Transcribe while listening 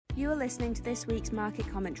You are listening to this week's market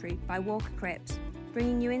commentary by Walker Cripps,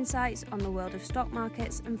 bringing you insights on the world of stock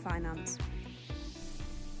markets and finance.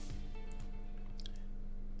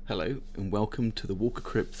 Hello and welcome to the Walker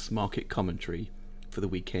Cripps market commentary for the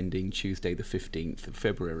week ending Tuesday the 15th of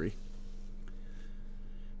February.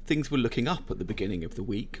 Things were looking up at the beginning of the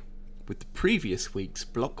week, with the previous week's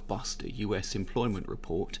blockbuster US employment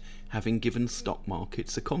report having given stock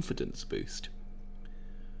markets a confidence boost.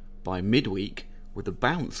 By midweek, with the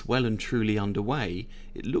bounce well and truly underway,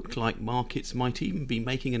 it looked like markets might even be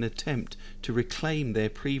making an attempt to reclaim their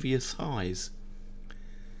previous highs.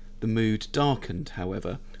 The mood darkened,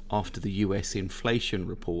 however, after the US inflation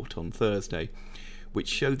report on Thursday, which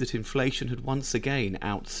showed that inflation had once again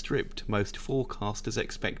outstripped most forecasters'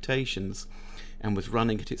 expectations and was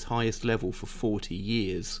running at its highest level for 40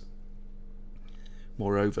 years.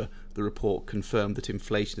 Moreover, the report confirmed that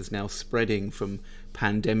inflation is now spreading from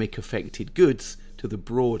pandemic-affected goods to the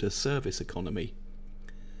broader service economy.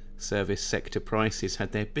 Service sector prices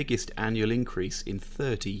had their biggest annual increase in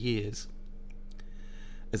 30 years.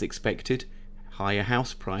 As expected, higher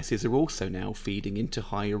house prices are also now feeding into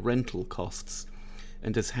higher rental costs,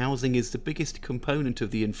 and as housing is the biggest component of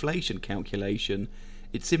the inflation calculation,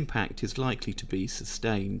 its impact is likely to be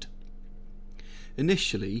sustained.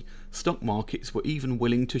 Initially, stock markets were even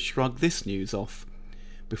willing to shrug this news off,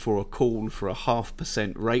 before a call for a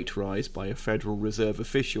 0.5% rate rise by a Federal Reserve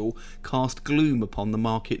official cast gloom upon the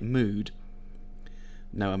market mood.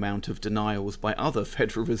 No amount of denials by other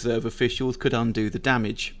Federal Reserve officials could undo the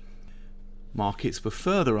damage. Markets were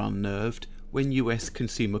further unnerved when US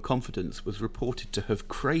consumer confidence was reported to have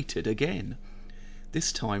cratered again,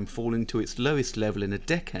 this time falling to its lowest level in a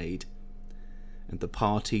decade. And the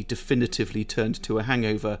party definitively turned to a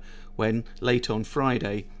hangover when, late on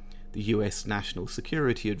Friday, the US National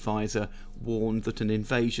Security Advisor warned that an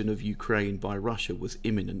invasion of Ukraine by Russia was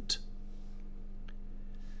imminent.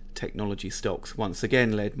 Technology stocks once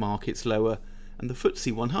again led markets lower, and the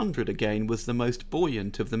FTSE 100 again was the most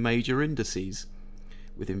buoyant of the major indices,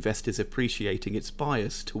 with investors appreciating its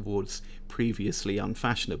bias towards previously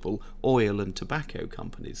unfashionable oil and tobacco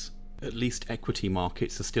companies. At least equity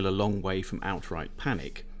markets are still a long way from outright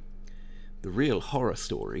panic. The real horror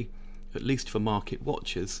story, at least for market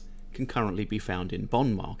watchers, can currently be found in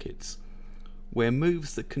bond markets, where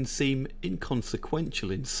moves that can seem inconsequential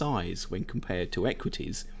in size when compared to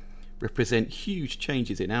equities represent huge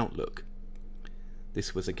changes in outlook.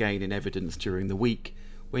 This was again in evidence during the week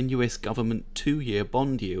when US government 2-year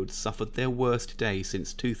bond yields suffered their worst day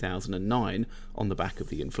since 2009 on the back of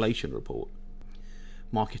the inflation report.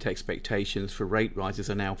 Market expectations for rate rises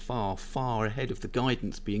are now far, far ahead of the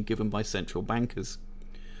guidance being given by central bankers.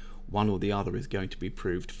 One or the other is going to be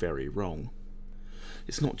proved very wrong.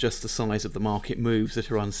 It's not just the size of the market moves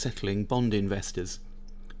that are unsettling bond investors,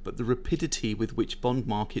 but the rapidity with which bond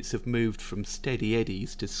markets have moved from steady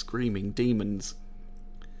eddies to screaming demons.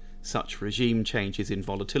 Such regime changes in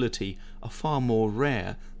volatility are far more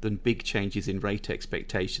rare than big changes in rate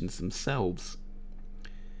expectations themselves.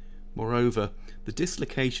 Moreover, the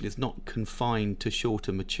dislocation is not confined to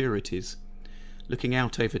shorter maturities. Looking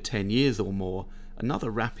out over 10 years or more, another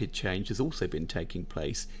rapid change has also been taking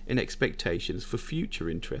place in expectations for future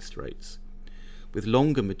interest rates, with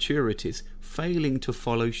longer maturities failing to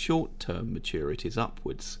follow short-term maturities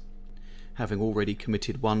upwards. Having already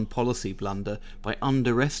committed one policy blunder by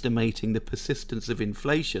underestimating the persistence of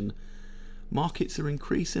inflation, markets are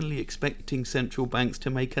increasingly expecting central banks to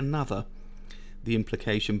make another, the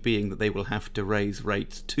implication being that they will have to raise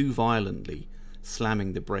rates too violently,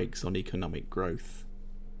 slamming the brakes on economic growth.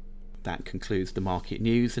 That concludes the market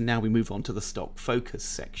news, and now we move on to the stock focus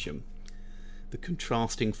section. The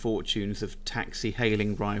contrasting fortunes of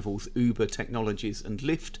taxi-hailing rivals Uber Technologies and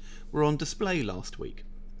Lyft were on display last week.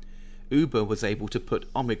 Uber was able to put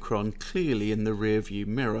Omicron clearly in the rearview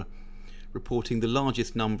mirror, reporting the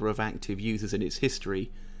largest number of active users in its history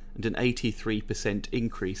and an 83%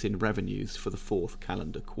 increase in revenues for the fourth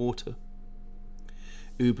calendar quarter.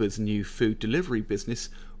 Uber's new food delivery business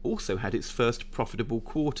also had its first profitable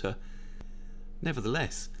quarter.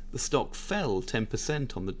 Nevertheless, the stock fell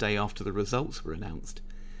 10% on the day after the results were announced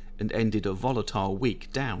and ended a volatile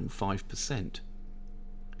week down 5%.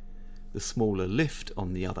 The smaller Lyft,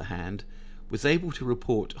 on the other hand, was able to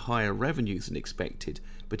report higher revenues than expected,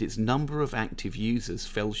 but its number of active users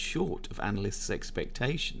fell short of analysts'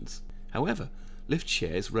 expectations. However, Lyft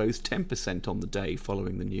shares rose 10% on the day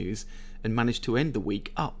following the news and managed to end the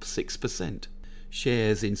week up 6%.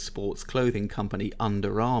 Shares in sports clothing company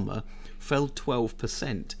Under Armour fell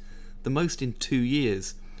 12%, the most in 2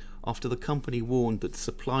 years, after the company warned that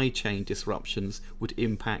supply chain disruptions would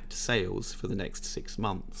impact sales for the next 6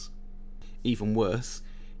 months. Even worse,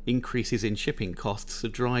 increases in shipping costs are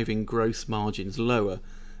driving gross margins lower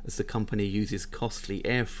as the company uses costly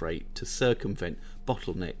air freight to circumvent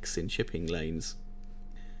bottlenecks in shipping lanes.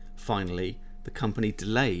 Finally, the company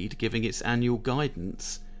delayed giving its annual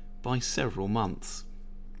guidance by several months.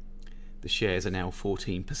 The shares are now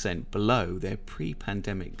 14% below their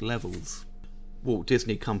pre-pandemic levels. Walt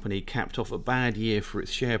Disney Company capped off a bad year for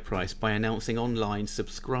its share price by announcing online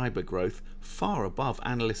subscriber growth far above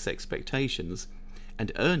analysts' expectations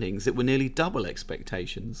and earnings that were nearly double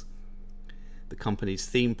expectations. The company's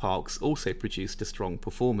theme parks also produced a strong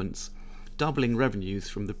performance, doubling revenues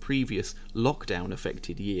from the previous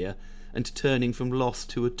lockdown-affected year and turning from loss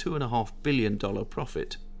to a $2.5 billion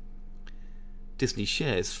profit. Disney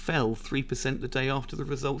shares fell 3% the day after the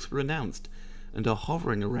results were announced and are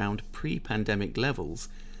hovering around pre-pandemic levels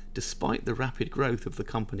despite the rapid growth of the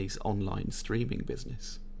company's online streaming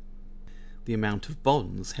business. The amount of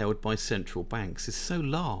bonds held by central banks is so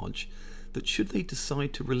large that should they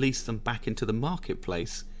decide to release them back into the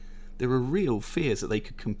marketplace, there are real fears that they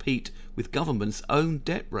could compete with government's own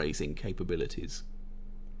debt-raising capabilities.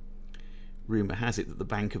 Rumour has it that the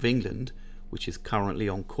Bank of England, which is currently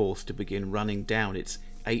on course to begin running down its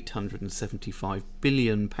 £875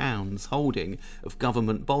 billion holding of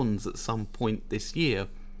government bonds at some point this year,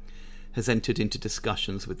 has entered into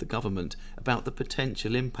discussions with the government about the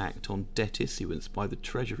potential impact on debt issuance by the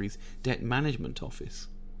Treasury's Debt Management Office.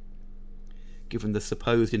 Given the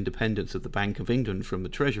supposed independence of the Bank of England from the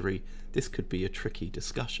Treasury, this could be a tricky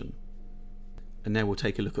discussion. And now we'll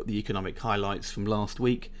take a look at the economic highlights from last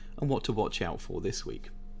week and what to watch out for this week.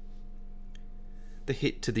 The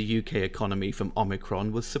hit to the UK economy from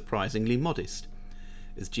Omicron was surprisingly modest,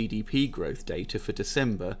 as GDP growth data for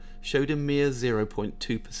December showed a mere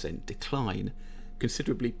 0.2% decline,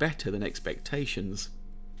 considerably better than expectations.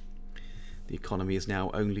 The economy is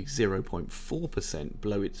now only 0.4%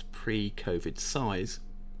 below its pre-COVID size.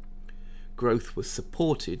 Growth was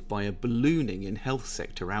supported by a ballooning in health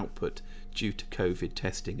sector output due to COVID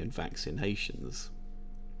testing and vaccinations.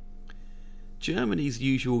 Germany's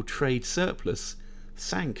usual trade surplus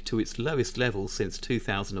sank to its lowest level since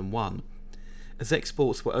 2001, as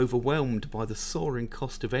exports were overwhelmed by the soaring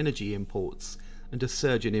cost of energy imports and a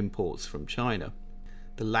surge in imports from China.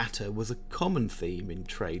 The latter was a common theme in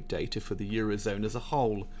trade data for the Eurozone as a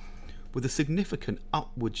whole, with a significant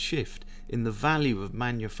upward shift in the value of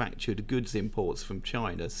manufactured goods imports from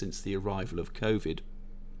China since the arrival of COVID.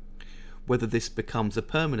 Whether this becomes a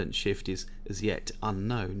permanent shift is as yet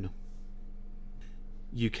unknown.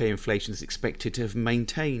 UK inflation is expected to have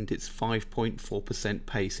maintained its 5.4%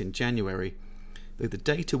 pace in January, though the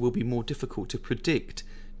data will be more difficult to predict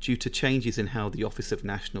due to changes in how the Office of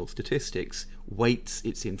National Statistics weights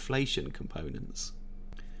its inflation components.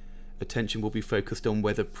 Attention will be focused on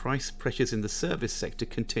whether price pressures in the service sector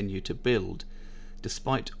continue to build,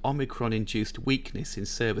 despite Omicron-induced weakness in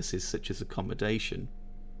services such as accommodation.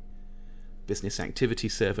 Business activity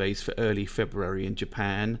surveys for early February in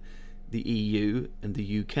Japan, the EU and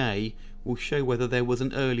the UK will show whether there was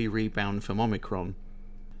an early rebound from Omicron.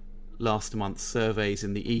 Last month's surveys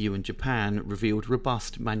in the EU and Japan revealed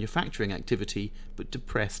robust manufacturing activity but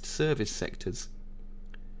depressed service sectors.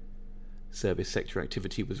 Service sector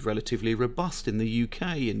activity was relatively robust in the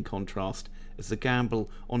UK in contrast, as the gamble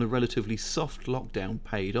on a relatively soft lockdown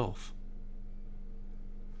paid off.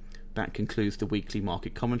 That concludes the weekly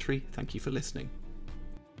market commentary. Thank you for listening.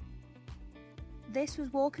 This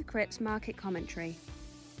was Walker Cripps Market Commentary.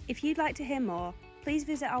 If you'd like to hear more, please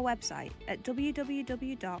visit our website at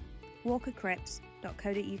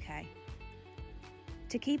www.walkercripps.co.uk.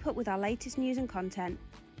 To keep up with our latest news and content,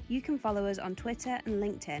 you can follow us on Twitter and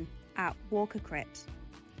LinkedIn at Walker Cripps.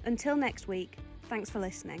 Until next week, thanks for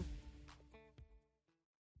listening.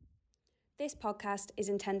 This podcast is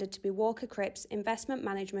intended to be Walker Cripps Investment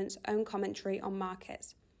Management's own commentary on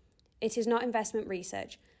markets. It is not investment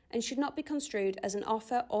research and should not be construed as an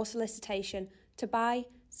offer or solicitation to buy,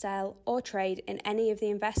 sell, or trade in any of the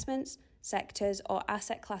investments, sectors, or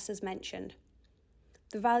asset classes mentioned.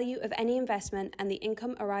 The value of any investment and the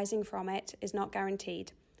income arising from it is not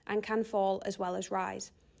guaranteed and can fall as well as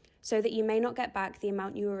rise, so that you may not get back the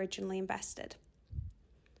amount you originally invested.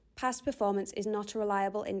 Past performance is not a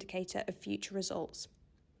reliable indicator of future results.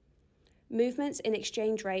 Movements in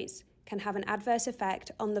exchange rates can have an adverse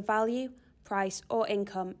effect on the value, price, or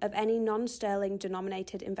income of any non-sterling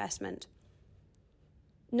denominated investment.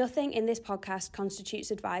 Nothing in this podcast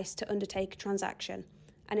constitutes advice to undertake a transaction,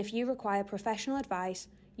 and if you require professional advice,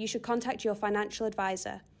 you should contact your financial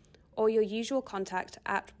advisor or your usual contact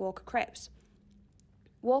at Walker Cripps.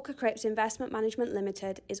 Walker Cripps Investment Management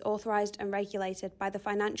Limited is authorised and regulated by the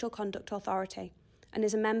Financial Conduct Authority and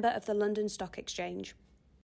is a member of the London Stock Exchange.